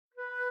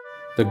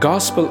The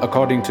Gospel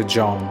according to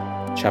John,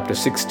 chapter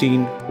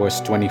 16, verse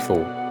 24.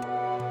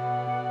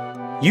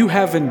 You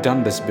haven't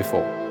done this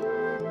before.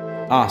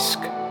 Ask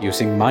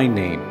using my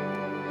name,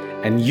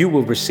 and you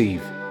will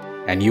receive,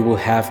 and you will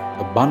have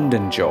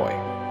abundant joy.